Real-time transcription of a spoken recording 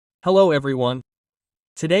Hello everyone.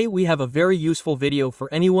 Today we have a very useful video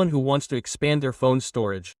for anyone who wants to expand their phone's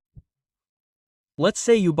storage. Let's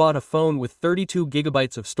say you bought a phone with 32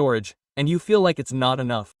 gigabytes of storage, and you feel like it's not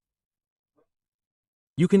enough.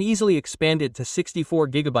 You can easily expand it to 64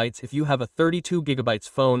 gigabytes if you have a 32 gigabytes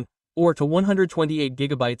phone, or to 128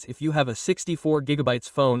 gigabytes if you have a 64 gigabytes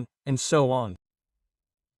phone, and so on.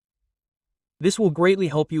 This will greatly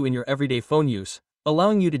help you in your everyday phone use,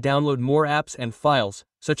 allowing you to download more apps and files,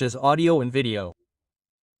 such as audio and video.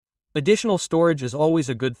 Additional storage is always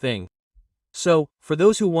a good thing. So, for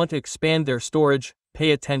those who want to expand their storage,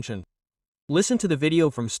 pay attention. Listen to the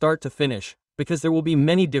video from start to finish, because there will be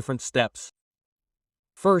many different steps.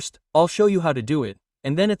 First, I'll show you how to do it,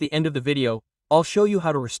 and then at the end of the video, I'll show you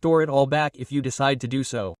how to restore it all back if you decide to do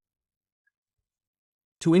so.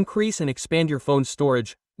 To increase and expand your phone's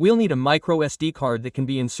storage, we'll need a micro SD card that can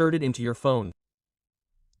be inserted into your phone.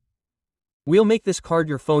 We'll make this card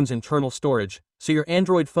your phone's internal storage, so your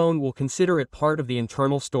Android phone will consider it part of the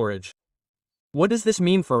internal storage. What does this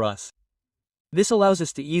mean for us? This allows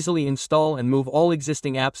us to easily install and move all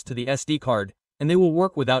existing apps to the SD card, and they will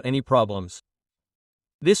work without any problems.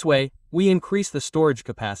 This way, we increase the storage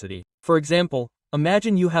capacity. For example,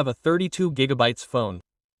 imagine you have a 32 gigabytes phone.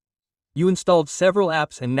 You installed several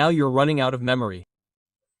apps and now you're running out of memory.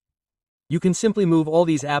 You can simply move all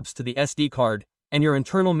these apps to the SD card, and your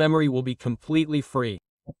internal memory will be completely free.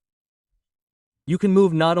 You can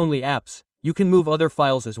move not only apps, you can move other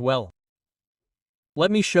files as well.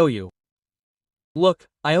 Let me show you. Look,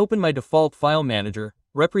 I open my default file manager,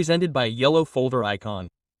 represented by a yellow folder icon.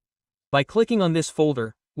 By clicking on this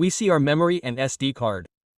folder, we see our memory and SD card.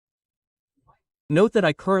 Note that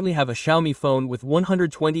I currently have a Xiaomi phone with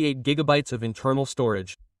 128 gigabytes of internal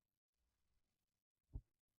storage.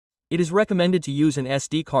 It is recommended to use an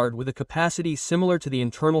SD card with a capacity similar to the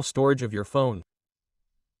internal storage of your phone.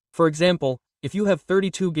 For example, if you have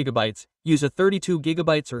 32 gigabytes, use a 32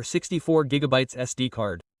 gigabytes or 64 gigabytes SD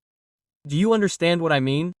card. Do you understand what I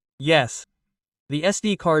mean? Yes. The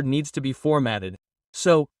SD card needs to be formatted.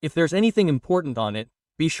 So, if there's anything important on it,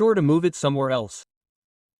 be sure to move it somewhere else.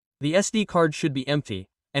 The SD card should be empty,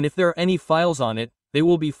 and if there are any files on it, they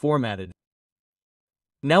will be formatted.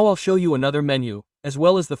 Now I'll show you another menu, as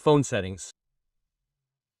well as the phone settings.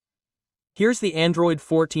 Here's the Android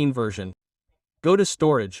 14 version. Go to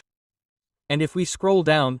Storage. And if we scroll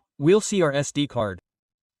down, we'll see our SD card.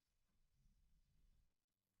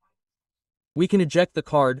 We can eject the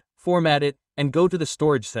card, format it, and go to the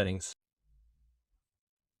storage settings.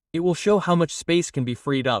 It will show how much space can be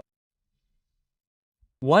freed up.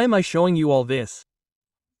 Why am I showing you all this?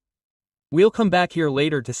 We'll come back here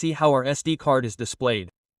later to see how our SD card is displayed.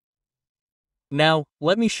 Now,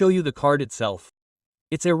 let me show you the card itself.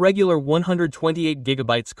 It's a regular 128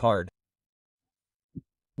 gigabytes card.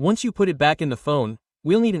 Once you put it back in the phone,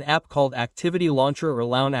 we'll need an app called Activity Launcher or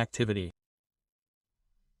Laun Activity.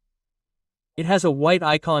 It has a white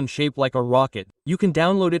icon shaped like a rocket. You can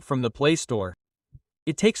download it from the Play Store.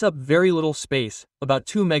 It takes up very little space, about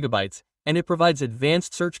 2 megabytes, and it provides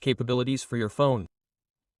advanced search capabilities for your phone.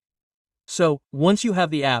 So, once you have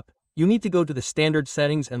the app, you need to go to the standard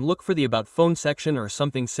settings and look for the About Phone section or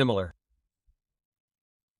something similar.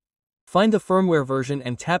 Find the firmware version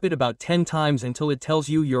and tap it about 10 times until it tells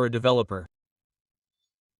you you're a developer.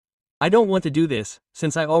 I don't want to do this,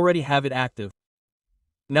 since I already have it active.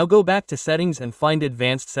 Now go back to Settings and find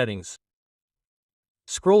Advanced Settings.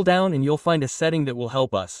 Scroll down and you'll find a setting that will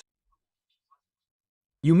help us.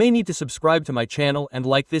 You may need to subscribe to my channel and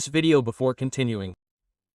like this video before continuing.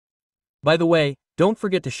 By the way, don't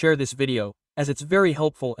forget to share this video, as it's very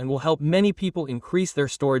helpful and will help many people increase their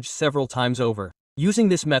storage several times over. Using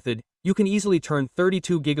this method, you can easily turn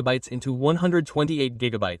 32 gigabytes into 128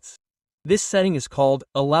 gigabytes. This setting is called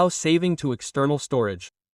Allow Saving to External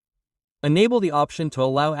Storage. Enable the option to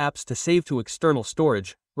allow apps to save to external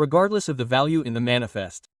storage, regardless of the value in the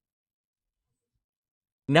manifest.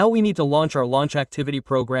 Now we need to launch our Launch Activity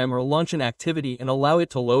program or launch an activity and allow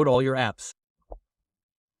it to load all your apps.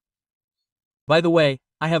 By the way,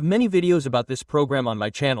 I have many videos about this program on my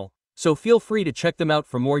channel, so feel free to check them out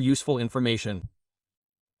for more useful information.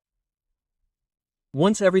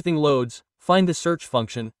 Once everything loads, find the search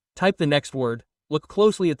function, type the next word, look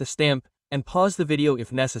closely at the stamp, and pause the video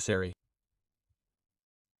if necessary.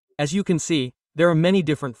 As you can see, there are many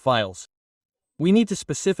different files. We need to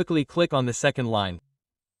specifically click on the second line.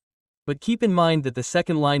 But keep in mind that the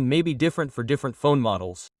second line may be different for different phone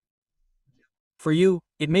models. For you,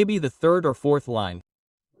 it may be the third or fourth line.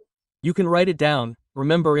 You can write it down,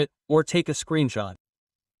 remember it, or take a screenshot.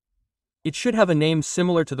 It should have a name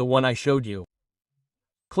similar to the one I showed you.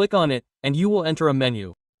 Click on it, and you will enter a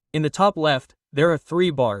menu. In the top left, there are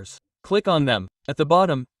 3 bars. Click on them. At the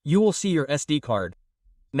bottom, you will see your SD card.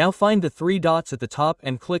 Now find the 3 dots at the top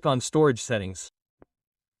and click on Storage Settings.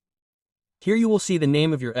 Here you will see the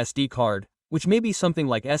name of your SD card, which may be something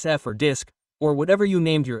like SF or disk, or whatever you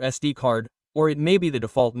named your SD card, or it may be the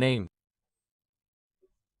default name.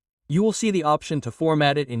 You will see the option to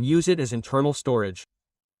format it and use it as internal storage.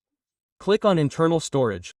 Click on Internal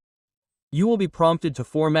Storage. You will be prompted to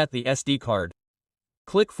format the SD card.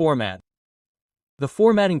 Click Format. The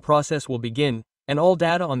formatting process will begin, and all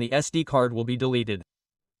data on the SD card will be deleted.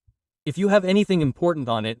 If you have anything important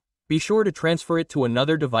on it, be sure to transfer it to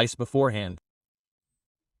another device beforehand.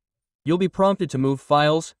 You'll be prompted to move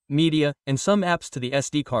files, media, and some apps to the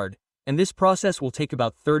SD card, and this process will take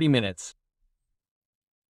about 30 minutes.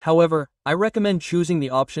 However, I recommend choosing the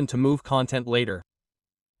option to move content later.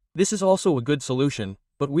 This is also a good solution,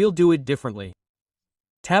 but we'll do it differently.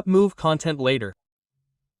 Tap Move Content Later.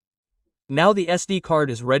 Now the SD card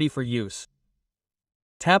is ready for use.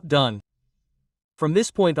 Tap Done. From this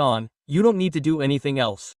point on, you don't need to do anything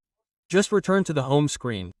else. Just return to the home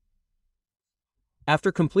screen.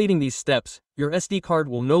 After completing these steps, your SD card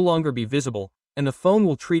will no longer be visible, and the phone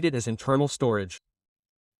will treat it as internal storage.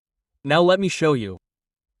 Now let me show you.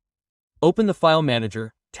 Open the File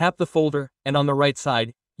Manager, tap the folder, and on the right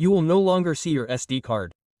side, you will no longer see your SD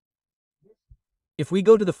card. If we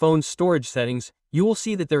go to the phone's storage settings, you will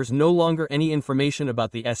see that there's no longer any information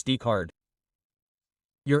about the SD card.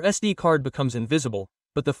 Your SD card becomes invisible,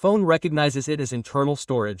 but the phone recognizes it as internal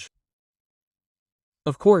storage.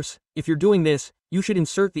 Of course, if you're doing this, you should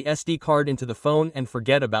insert the SD card into the phone and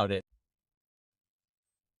forget about it.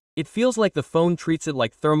 It feels like the phone treats it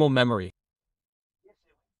like thermal memory.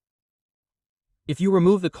 If you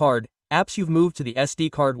remove the card, apps you've moved to the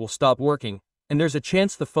SD card will stop working, and there's a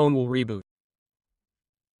chance the phone will reboot.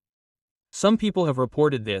 Some people have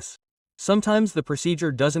reported this. Sometimes the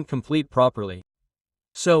procedure doesn't complete properly.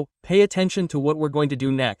 So, pay attention to what we're going to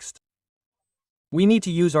do next. We need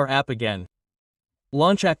to use our app again.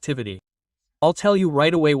 Launch activity. I'll tell you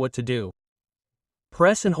right away what to do.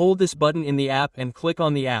 Press and hold this button in the app and click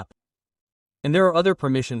on the app. And there are other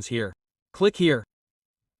permissions here. Click here.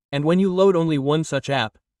 And when you load only one such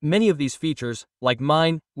app, many of these features, like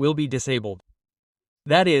mine, will be disabled.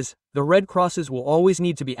 That is, the red crosses will always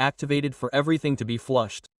need to be activated for everything to be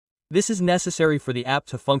flushed. This is necessary for the app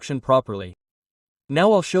to function properly.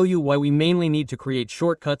 Now I'll show you why we mainly need to create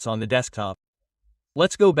shortcuts on the desktop.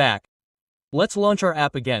 Let's go back. Let's launch our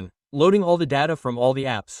app again, loading all the data from all the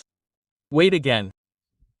apps. Wait again.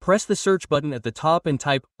 Press the search button at the top and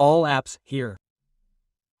type All Apps here.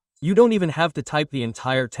 You don't even have to type the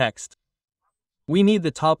entire text. We need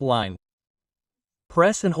the top line.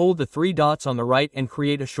 Press and hold the 3 dots on the right and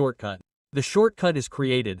create a shortcut. The shortcut is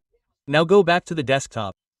created. Now go back to the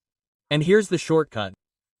desktop. And here's the shortcut.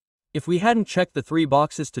 If we hadn't checked the 3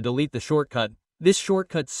 boxes to delete the shortcut, this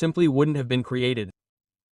shortcut simply wouldn't have been created.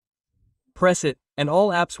 Press it, and all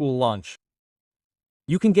apps will launch.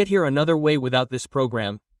 You can get here another way without this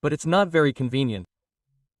program, but it's not very convenient.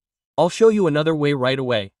 I'll show you another way right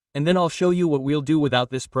away, and then I'll show you what we'll do without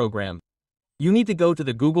this program. You need to go to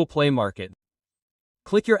the Google Play Market.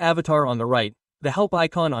 Click your avatar on the right, the help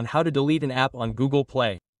icon on how to delete an app on Google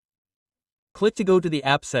Play. Click to go to the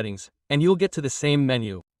app settings, and you'll get to the same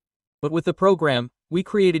menu. But with the program, we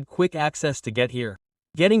created quick access to get here.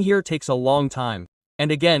 Getting here takes a long time.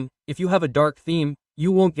 And again, if you have a dark theme,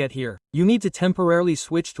 you won't get here. You need to temporarily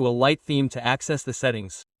switch to a light theme to access the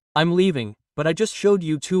settings. I'm leaving, but I just showed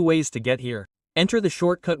you 2 ways to get here. Enter the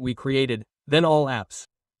shortcut we created, then all apps.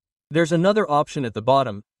 There's another option at the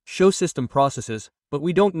bottom, Show System Processes, but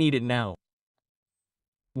we don't need it now.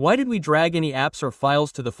 Why did we drag any apps or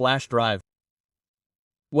files to the flash drive?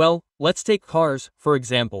 Well, let's take cars, for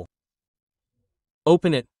example.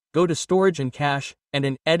 Open it, go to Storage and Cache, and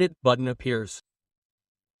an Edit button appears.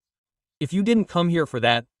 If you didn't come here for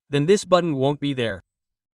that, then this button won't be there.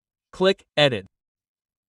 Click Edit.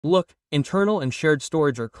 Look, internal and shared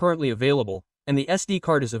storage are currently available, and the SD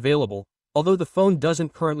card is available, although the phone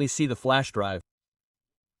doesn't currently see the flash drive.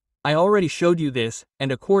 I already showed you this,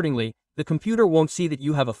 and accordingly, the computer won't see that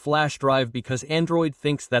you have a flash drive because Android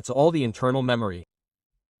thinks that's all the internal memory.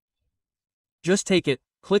 Just take it,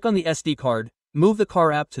 click on the SD card, move the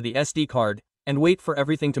car app to the SD card, and wait for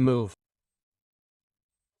everything to move.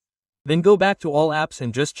 Then go back to all apps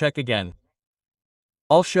and just check again.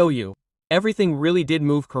 I'll show you. Everything really did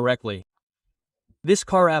move correctly. This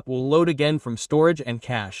car app will load again from storage and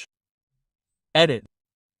cache. Edit.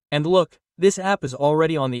 And look, this app is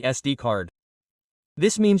already on the SD card.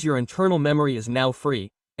 This means your internal memory is now free,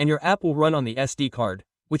 and your app will run on the SD card,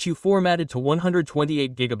 which you formatted to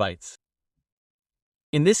 128 gigabytes.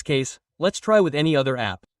 In this case, let's try with any other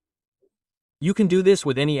app. You can do this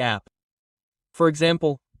with any app. For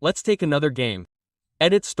example, let's take another game.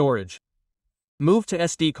 Edit storage. Move to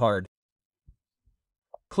SD card.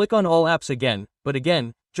 Click on all apps again, but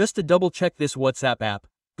again, just to double check this WhatsApp app,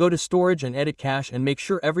 go to storage and edit cache and make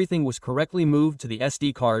sure everything was correctly moved to the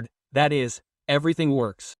SD card, that is, everything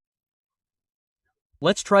works.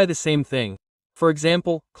 Let's try the same thing. For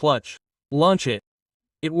example, Clutch. Launch it.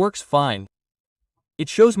 It works fine. It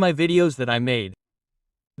shows my videos that I made.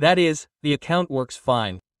 That is, the account works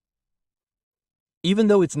fine. Even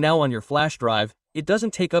though it's now on your flash drive, it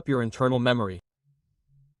doesn't take up your internal memory.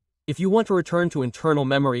 If you want to return to internal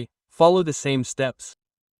memory, follow the same steps.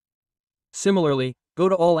 Similarly, go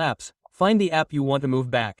to all apps, find the app you want to move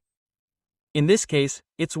back. In this case,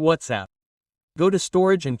 it's WhatsApp. Go to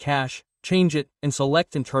storage and cache, change it, and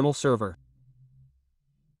select internal server.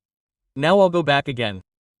 Now I'll go back again.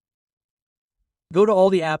 Go to all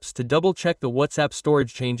the apps to double check the WhatsApp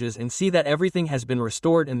storage changes and see that everything has been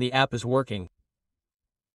restored and the app is working.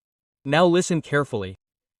 Now listen carefully.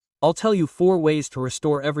 I'll tell you 4 ways to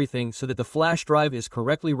restore everything so that the flash drive is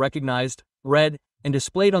correctly recognized, read, and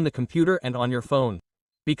displayed on the computer and on your phone.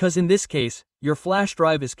 Because in this case, your flash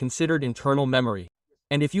drive is considered internal memory.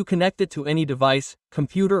 And if you connect it to any device,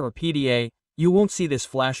 computer or PDA, you won't see this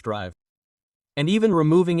flash drive. And even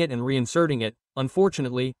removing it and reinserting it,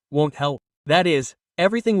 unfortunately, won't help. That is,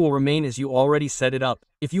 everything will remain as you already set it up.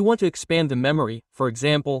 If you want to expand the memory, for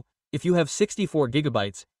example, if you have 64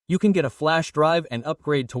 gigabytes, you can get a flash drive and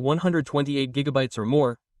upgrade to 128 gigabytes or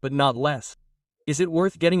more, but not less. Is it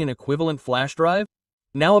worth getting an equivalent flash drive?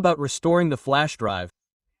 Now about restoring the flash drive.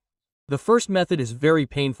 The first method is very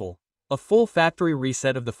painful, a full factory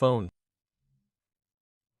reset of the phone.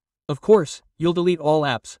 Of course, you'll delete all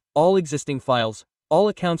apps, all existing files, all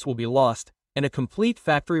accounts will be lost, and a complete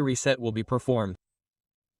factory reset will be performed.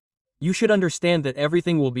 You should understand that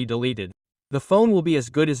everything will be deleted. The phone will be as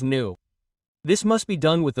good as new. This must be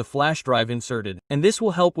done with the flash drive inserted, and this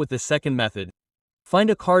will help with the second method. Find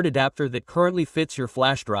a card adapter that currently fits your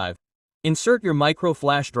flash drive. Insert your micro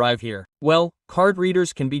flash drive here. Well, card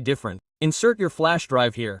readers can be different. Insert your flash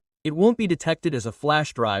drive here. It won't be detected as a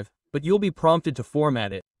flash drive, but you'll be prompted to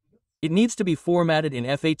format it. It needs to be formatted in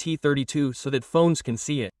FAT32 so that phones can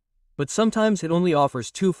see it. But sometimes it only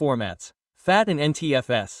offers 2 formats, FAT and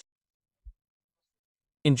NTFS.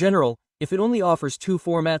 In general, if it only offers 2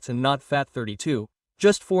 formats and not FAT32,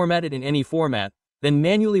 just format it in any format, then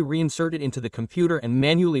manually reinsert it into the computer and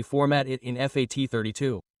manually format it in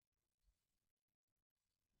FAT32.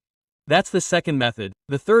 That's the second method.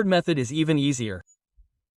 The third method is even easier.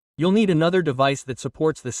 You'll need another device that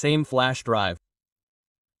supports the same flash drive.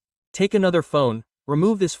 Take another phone,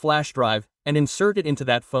 remove this flash drive, and insert it into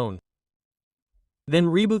that phone. Then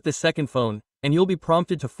reboot the second phone, and you'll be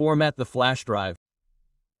prompted to format the flash drive.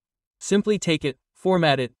 Simply take it,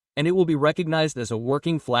 format it, and it will be recognized as a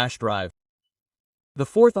working flash drive. The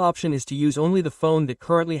fourth option is to use only the phone that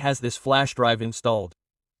currently has this flash drive installed.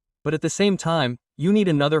 But at the same time, you need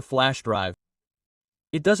another flash drive.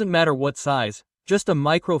 It doesn't matter what size, just a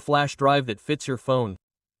micro flash drive that fits your phone.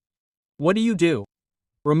 What do?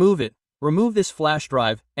 Remove it, remove this flash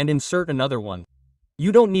drive, and insert another one.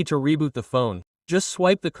 You don't need to reboot the phone, just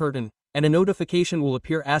swipe the curtain, and a notification will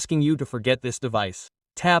appear asking you to forget this device.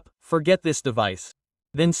 Tap, forget this device.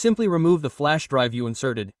 Then simply remove the flash drive you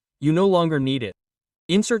inserted, you no longer need it.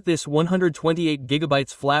 Insert this 128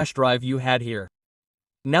 gigabytes flash drive you had here.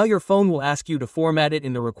 Now your phone will ask you to format it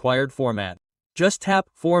in the required format. Just tap,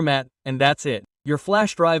 format, and that's it. Your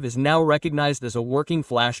flash drive is now recognized as a working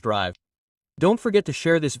flash drive. Don't forget to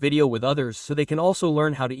share this video with others so they can also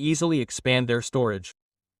learn how to easily expand their storage.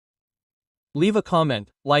 Leave a comment,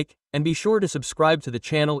 like, and be sure to subscribe to the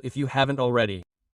channel if you haven't already.